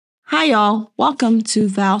Hi, y'all. Welcome to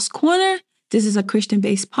Val's Corner. This is a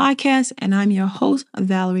Christian-based podcast, and I'm your host,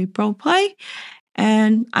 Valerie Broplay.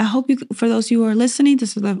 And I hope you, for those of you who are listening,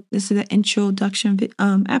 this is the introduction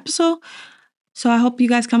episode. So I hope you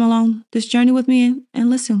guys come along this journey with me and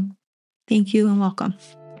listen. Thank you and welcome.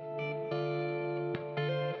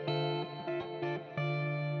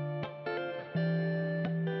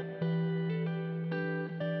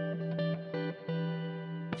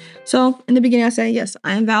 So in the beginning, I say, yes,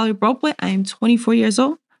 I am Valerie Bropley. I am 24 years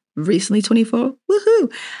old, recently 24.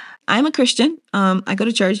 Woohoo! I'm a Christian. I go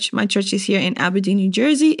to church. My church is here in Aberdeen, New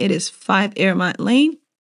Jersey. It is 5 Airmont Lane.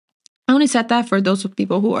 I only said that for those of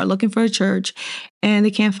people who are looking for a church and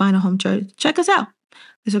they can't find a home church. Check us out.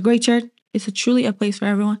 It's a great church. It's truly a place for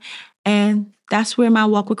everyone. And that's where my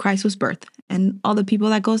walk with Christ was birthed. And all the people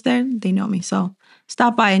that goes there, they know me. So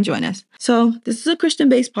stop by and join us. So this is a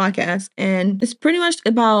Christian-based podcast. And it's pretty much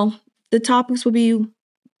about the topics will be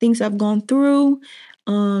things I've gone through,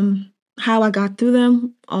 how I got through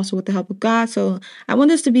them, also with the help of God. So I want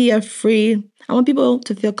this to be I want people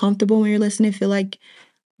to feel comfortable when you're listening, feel like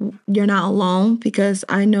you're not alone, because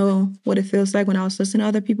I know what it feels like when I was listening to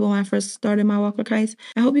other people when I first started my walk with Christ.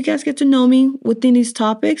 I hope you guys get to know me within these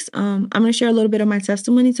topics. I'm going to share a little bit of my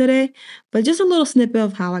testimony today, but just a little snippet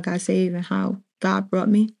of how I got saved and how God brought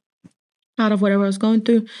me out of whatever I was going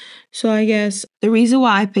through. So I guess the reason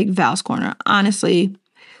why I picked Val's Corner, honestly,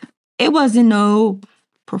 it wasn't no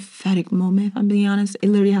prophetic moment, if I'm being honest. It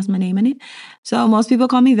literally has my name in it. So most people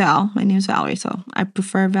call me Val. My name is Valerie, so I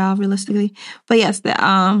prefer Val realistically. But yes, the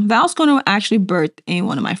Val's Corner actually birthed in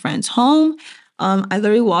one of my friends' home. I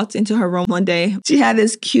literally walked into her room one day. She had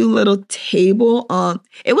this cute little table.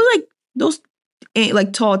 It was like those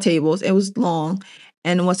like tall tables. It was long.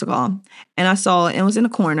 And what's it called? And I saw it. It was in a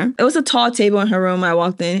corner. It was a tall table in her room. I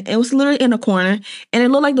walked in. It was literally in a corner. And it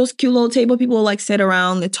looked like those cute little table people like sit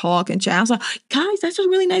around and talk and chat. I was like, guys, that's a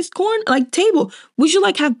really nice table. We should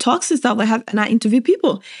like have talks and stuff, and I interview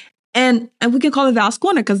people. And we can call it Val's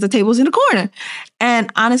Corner because the table's in the corner.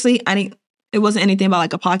 And honestly, it wasn't anything about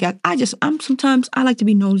like a podcast. Sometimes I like to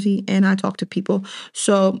be nosy and I talk to people.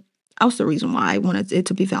 So that was the reason why I wanted it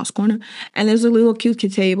to be Val's Corner. And there's a little cute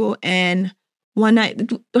kid table. And one night,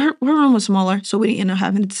 her room was smaller, so we didn't end up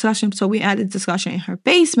having a discussion. So we had a discussion in her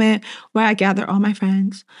basement where I gathered all my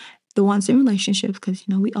friends, the ones in relationships, because,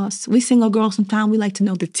 we single girls, sometimes we like to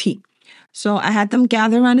know the tea. So I had them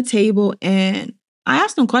gather around the table, and I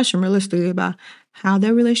asked them questions realistically about how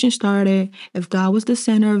their relationship started, if God was the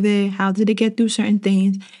center of it, how did they get through certain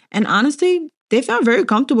things. And honestly, they felt very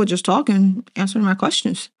comfortable just talking, answering my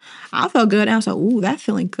questions. I felt good. And I was like, ooh, that's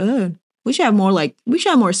feeling good. We should have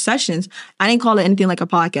more sessions. I didn't call it anything like a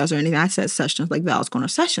podcast or anything. I said sessions, like Val's Corner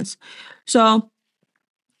sessions. So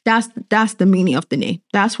that's the meaning of the name.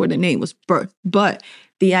 That's where the name was birthed. But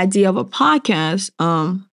the idea of a podcast,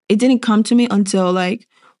 it didn't come to me until like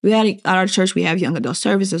at our church, we have young adult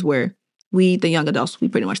services where the young adults, we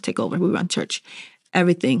pretty much take over. We run church.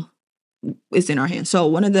 Everything is in our hands. So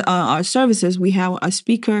one of our services, we have a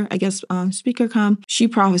speaker, speaker come. She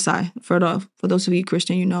prophesied for those of you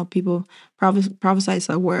Christian, people prophesy is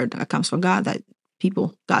a word that comes from God that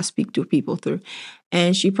God speak to people through.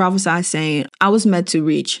 And she prophesied saying, I was meant to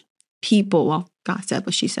reach people. Well, God said,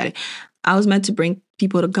 but she said it. I was meant to bring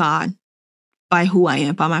people to God by who I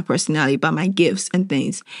am, by my personality, by my gifts and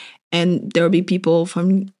things. And there will be people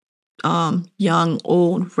from young,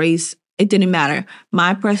 old, race. It didn't matter.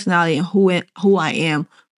 My personality and who I am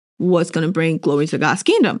was going to bring glory to God's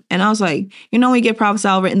kingdom. And I was like, when you get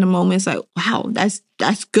prophesied over in the moment, it's like, wow, that's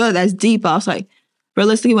good. That's deep. I was like,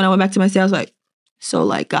 realistically, when I went back to myself, I was like, so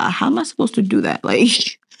like, God, how am I supposed to do that?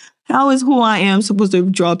 Like, how is who I am supposed to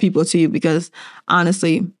draw people to you? Because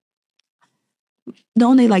honestly, the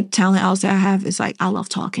only like talent I'll say I have is like, I love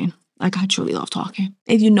talking. Like, I truly love talking.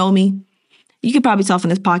 If you know me, you could probably tell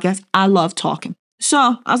from this podcast, I love talking. So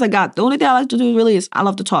I was like, God, the only thing I like to do really is I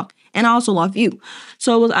love to talk. And I also love you.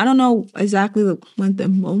 So I don't know exactly when the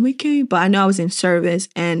moment came, but I know I was in service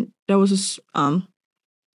and there was this, one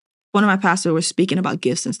of my pastors was speaking about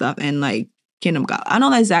gifts and stuff and like Kingdom God. I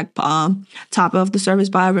know the exact topic of the service,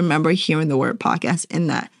 but I remember hearing the word podcast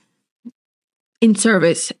in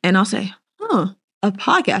service. And I'll say, a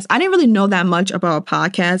podcast. I didn't really know that much about a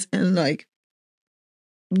podcast and like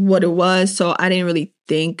what it was. So I didn't really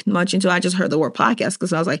think much into it. I just heard the word podcast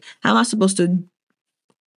because I was like, how am I supposed to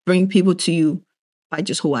bring people to you by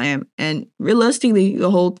just who I am? And realistically,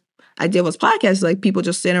 the whole idea of this podcast is like people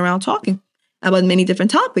just sitting around talking about many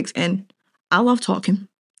different topics. And I love talking.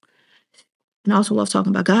 And I also love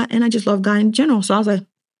talking about God. And I just love God in general. So I was like,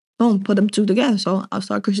 boom, put them two together. So I'll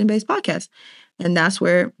start a Christian-based podcast. And that's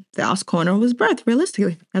where Val's Corner was birthed,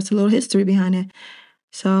 realistically. That's a little history behind it.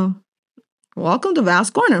 So welcome to Val's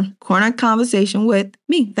Corner conversation with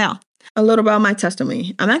me, Val. A little about my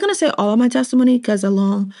testimony. I'm not going to say all of my testimony because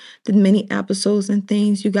along the many episodes and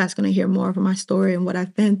things, you guys going to hear more of my story and what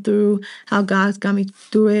I've been through, how God's got me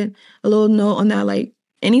through it. A little note on that, like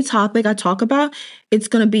any topic I talk about, it's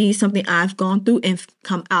going to be something I've gone through and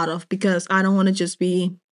come out of, because I don't want to just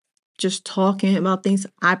be just talking about things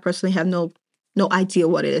I personally have no idea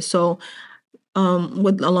what it is. So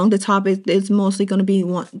with along the topic, it's mostly going to be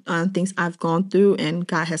things I've gone through and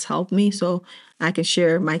God has helped me, so I can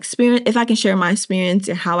share my experience. If I can share my experience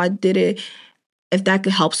and how I did it, if that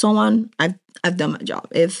could help someone, I've done my job.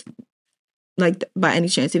 If like by any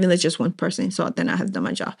chance, even if it's just one person, so then I have done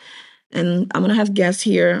my job. And I'm going to have guests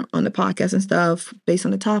here on the podcast and stuff based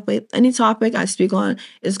on the topic. Any topic I speak on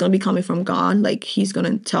is going to be coming from God. Like, he's going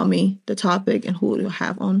to tell me the topic and who to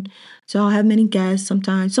have on. So I'll have many guests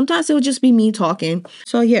sometimes. Sometimes it will just be me talking.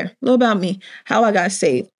 So yeah, a little about me, how I got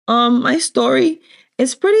saved. My story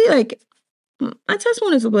is pretty like, my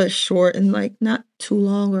testimony is a bit short and like not too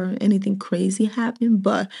long or anything crazy happened,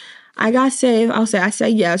 but I got saved. I'll say I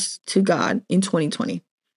said yes to God in 2020.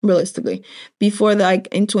 Realistically, before like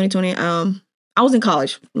in 2020, I was in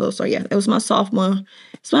college. So yeah, it was my sophomore.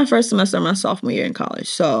 It's my first semester of my sophomore year in college.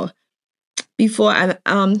 So before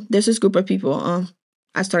there's this group of people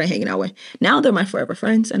I started hanging out with. Now they're my forever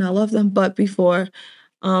friends and I love them. But before,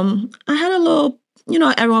 I had a little,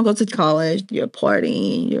 everyone goes to college, you're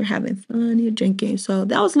partying, you're having fun, you're drinking. So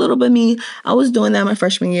that was a little bit me. I was doing that my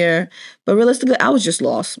freshman year, but realistically, I was just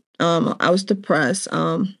lost. I was depressed.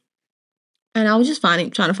 And I was just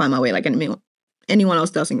trying to find my way like anyone else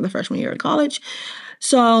does in the freshman year of college.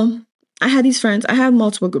 So I had these friends. I had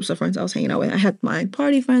multiple groups of friends I was hanging out with. I had my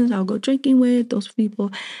party friends I would go drinking with, those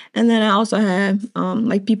people. And then I also had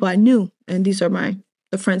like people I knew. And these are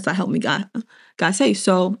the friends that helped me got saved.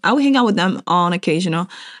 So I would hang out with them on occasional,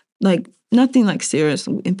 like nothing like serious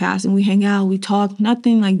in passing. We hang out, we talk,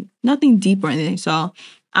 nothing deep or anything. So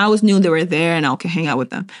I always knew they were there and I could hang out with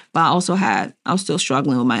them. But I was still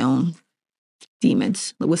struggling with my own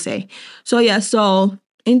demons, I would say. So yeah, so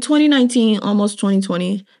in 2019, almost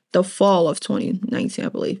 2020, the fall of 2019, I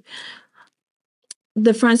believe,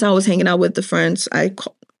 the friends I was hanging out with, the friends at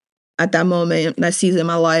that moment, that season in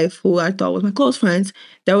my life, who I thought was my close friends,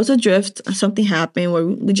 there was a drift. Something happened where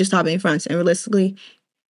we just stopped being friends. And realistically,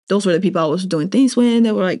 those were the people I was doing things with.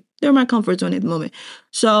 They were my comfort zone at the moment.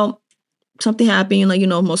 So something happened,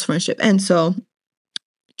 most friendship. And so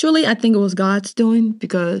truly, I think it was God's doing,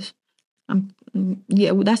 because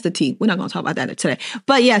that's the tea. We're not going to talk about that today.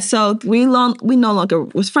 But yeah, so we no longer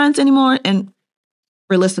was friends anymore. And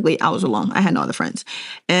realistically, I was alone. I had no other friends.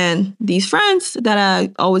 And these friends that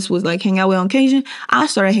I always was like hang out with on occasion, I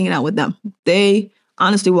started hanging out with them. They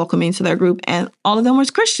honestly welcomed me into their group, and all of them were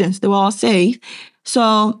Christians. They were all saved.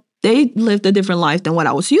 So they lived a different life than what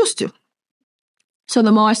I was used to. So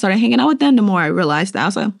the more I started hanging out with them, the more I realized that I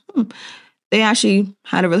was like, they actually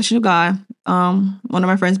had a relationship with God. One of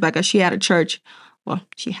my friends, Becca, she had a church. Well,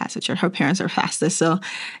 she has a church. Her parents are pastors. So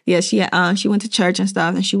yeah, she went to church and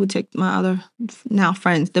stuff, and she would take my other now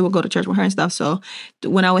friends. They would go to church with her and stuff. So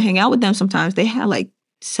when I would hang out with them, sometimes they had like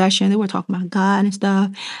session. They were talking about God and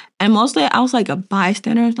stuff. And mostly I was like a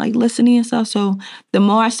bystander, like listening and stuff. So the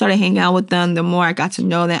more I started hanging out with them, the more I got to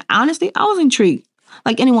know them. Honestly, I was intrigued.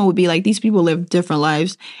 Like anyone would be like, these people live different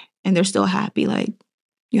lives and they're still happy. Like,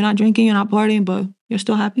 you're not drinking, you're not partying, but you're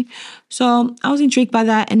still happy. So I was intrigued by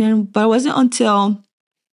that. But it wasn't until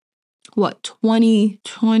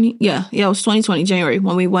 2020? Yeah, it was 2020, January,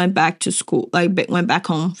 when we went back to school, like went back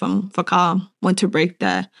home for winter break.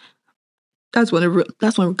 That's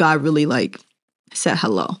when God really like said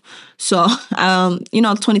hello. So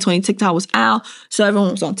 2020 TikTok was out, so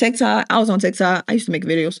everyone was on TikTok. I was on TikTok. I used to make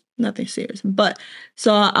videos, nothing serious, but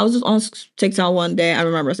so I was just on TikTok one day. I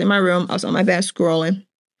remember I was in my room. I was on my bed scrolling.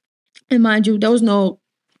 And mind you, there was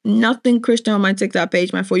nothing Christian on my TikTok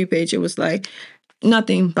page, my For You page. It was like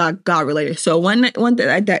nothing but God related. So one day, I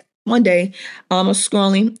was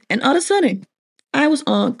scrolling, and all of a sudden, I was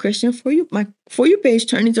on Christian For You. My For You page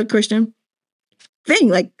turned into a Christian thing.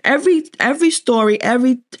 Like every story,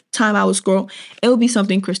 every time I would scroll, it would be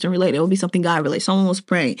something Christian related. It would be something God related. Someone was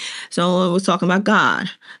praying. Someone was talking about God,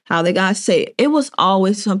 how they got saved. It was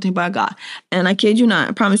always something about God. And I kid you not,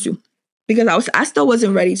 I promise you, because I still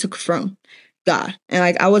wasn't ready to confront God. And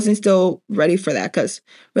like I wasn't still ready for that, because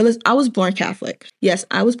I was born Catholic. Yes,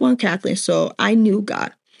 I was born Catholic, so I knew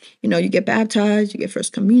God. You get baptized, you get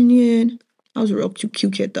first communion. I was a real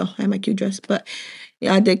cute kid though. I had my cute dress, but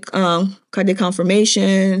yeah, I did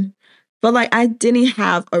confirmation. but like I didn't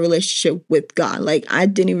have a relationship with God. Like I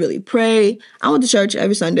didn't really pray. I went to church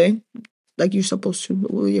every Sunday, like you're supposed to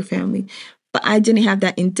with your family. But I didn't have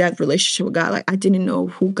that in-depth relationship with God. Like I didn't know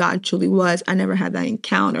who God truly was. I never had that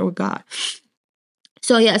encounter with God.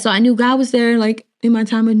 So yeah, so I knew God was there, like in my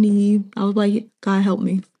time of need. I was like, God help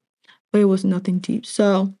me. But it was nothing deep.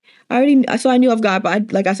 So I knew of God,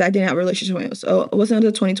 but like I said, I didn't have a relationship with him. So it wasn't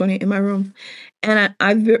until 2020 in my room. And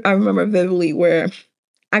I remember vividly where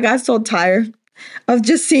I got so tired of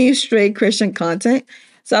just seeing straight Christian content.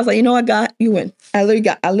 So I was like, you know what, God, you win. I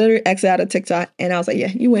literally exited out of TikTok and I was like,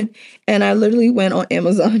 yeah, you win. And I literally went on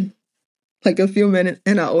Amazon like a few minutes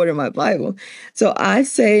and I ordered my Bible. So I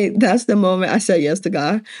say that's the moment I said yes to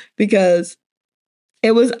God, because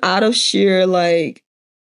it was out of sheer like,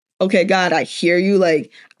 okay, God, I hear you.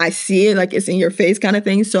 Like I see it, like it's in your face kind of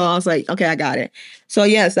thing. So I was like, okay, I got it. So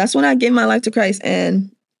yes, that's when I gave my life to Christ.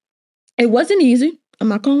 And it wasn't easy. I'm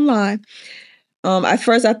not gonna lie. At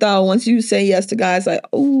first I thought once you say yes to God, it's like,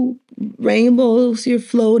 oh, rainbows, you're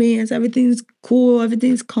floating, everything's cool,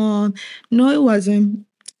 everything's calm. No, it wasn't.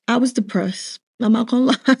 I was depressed. I'm not gonna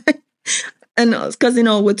lie. And it's because,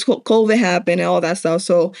 with COVID happened and all that stuff.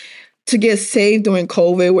 So to get saved during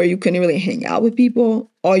COVID where you couldn't really hang out with people,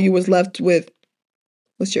 all you was left with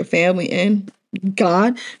was your family and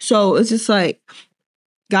God. So it's just like,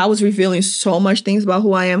 God was revealing so much things about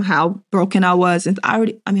who I am, how broken I was. And I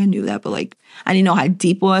knew that, but like, I didn't know how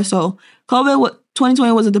deep it was. So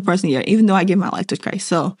 2020 was a depressing year, even though I gave my life to Christ.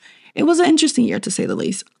 So it was an interesting year, to say the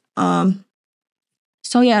least.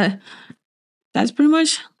 So yeah, that's pretty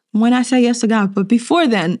much when I said yes to God. But before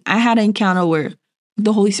then, I had an encounter where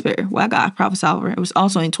the Holy Spirit, where I got prophesied over. It was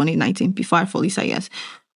also in 2019, before I fully said yes,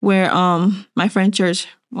 where my friend church,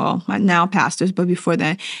 well, my now pastors, but before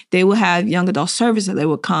that, they would have young adult service that they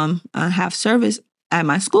would come and have service at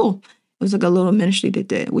my school. It was like a little ministry they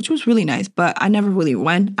did, which was really nice, but I never really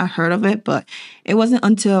went. I heard of it, but it wasn't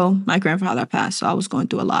until my grandfather passed, so I was going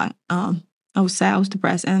through a lot. I was sad, I was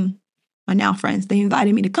depressed, and my now friends, they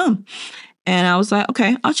invited me to come. And I was like,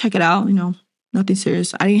 okay, I'll check it out, nothing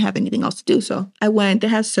serious. I didn't have anything else to do, so I went. They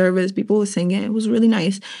had service, people were singing, it was really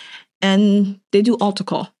nice. And they do altar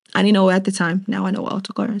call. I didn't know at the time. Now I know what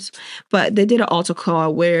altar call is. But they did an altar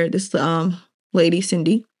call where this lady,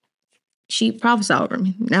 Cindy, she prophesied over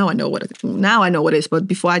me. Now I know what it is. But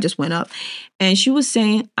before I just went up. And she was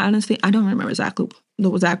saying, honestly, I don't remember exactly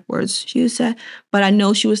the exact words she said. But I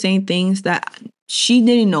know she was saying things that she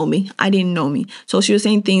didn't know me. I didn't know me. So she was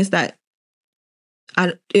saying things that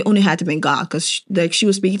it only had to be God. Because she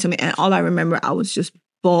was speaking to me. And all I remember, I was just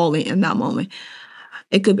bawling in that moment.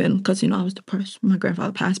 It could have been because, I was depressed. My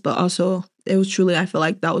grandfather passed, but also it was truly, I feel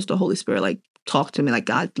like that was the Holy Spirit, like, talk to me, like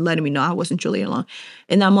God letting me know I wasn't truly alone.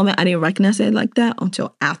 In that moment, I didn't recognize it like that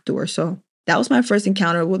until afterwards. So that was my first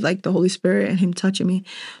encounter with like the Holy Spirit and him touching me.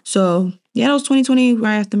 So yeah, that was 2020,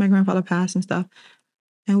 right after my grandfather passed and stuff.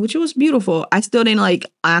 And which was beautiful. I still didn't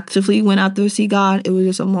like actively went out to see God. It was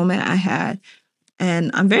just a moment I had.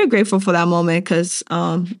 And I'm very grateful for that moment because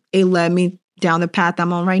it led me down the path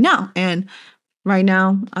I'm on right now. And right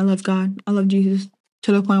now, I love God. I love Jesus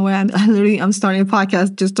to the point where I'm starting a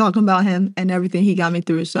podcast just talking about him and everything he got me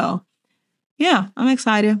through. So yeah, I'm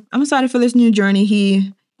excited. I'm excited for this new journey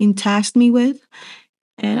he tasked me with.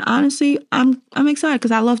 And honestly, I'm excited because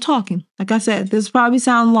I love talking. Like I said, this probably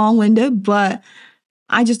sounds long-winded, but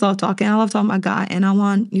I just love talking. I love talking about God. And I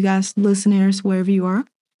want you guys, listeners, wherever you are,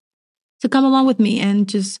 to come along with me and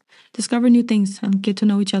just discover new things and get to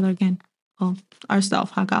know each other again. Well,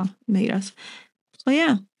 ourselves, how God made us. So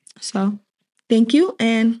yeah, so thank you,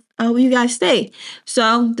 and I hope you guys stay.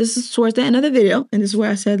 So this is towards the end of the video, and this is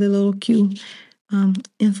where I said the little cue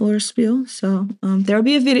influencer spiel. So there will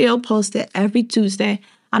be a video posted every Tuesday.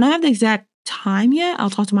 I don't have the exact time yet.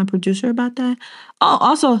 I'll talk to my producer about that. Oh,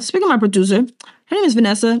 also, speaking of my producer, her name is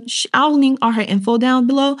Vanessa. I'll link all her info down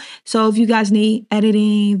below. So if you guys need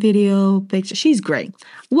editing, video, picture, she's great.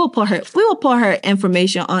 We will put her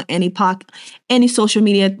information on any social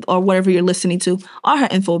media or whatever you're listening to. All her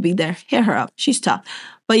info will be there. Hit her up. She's tough.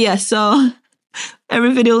 But yeah, so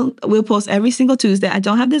every video we'll post every single Tuesday. I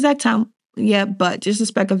don't have the exact time yet, but just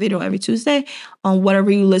expect a video every Tuesday on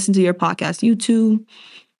whatever you listen to your podcast, YouTube,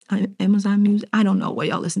 Amazon Music. I don't know where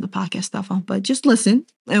y'all listen to podcast stuff on, but just listen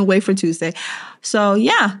and wait for Tuesday. So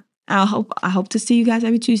yeah, I hope to see you guys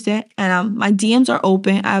every Tuesday. And my DMs are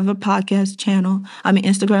open. I have a podcast channel.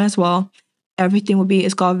 Instagram as well. Everything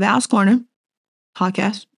it's called Val's Corner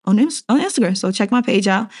Podcast on Instagram. So check my page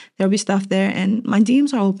out. There'll be stuff there, and my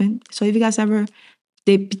DMs are open. So if you guys ever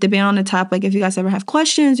debate on the topic, if you guys ever have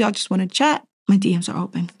questions, y'all just want to chat, my DMs are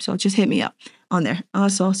open. So just hit me up on there.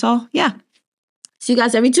 So yeah. See you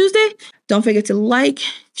guys every Tuesday. Don't forget to like,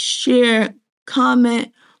 share,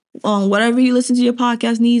 comment on whatever you listen to your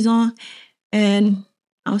podcast needs on. And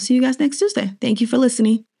I'll see you guys next Tuesday. Thank you for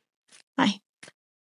listening. Bye.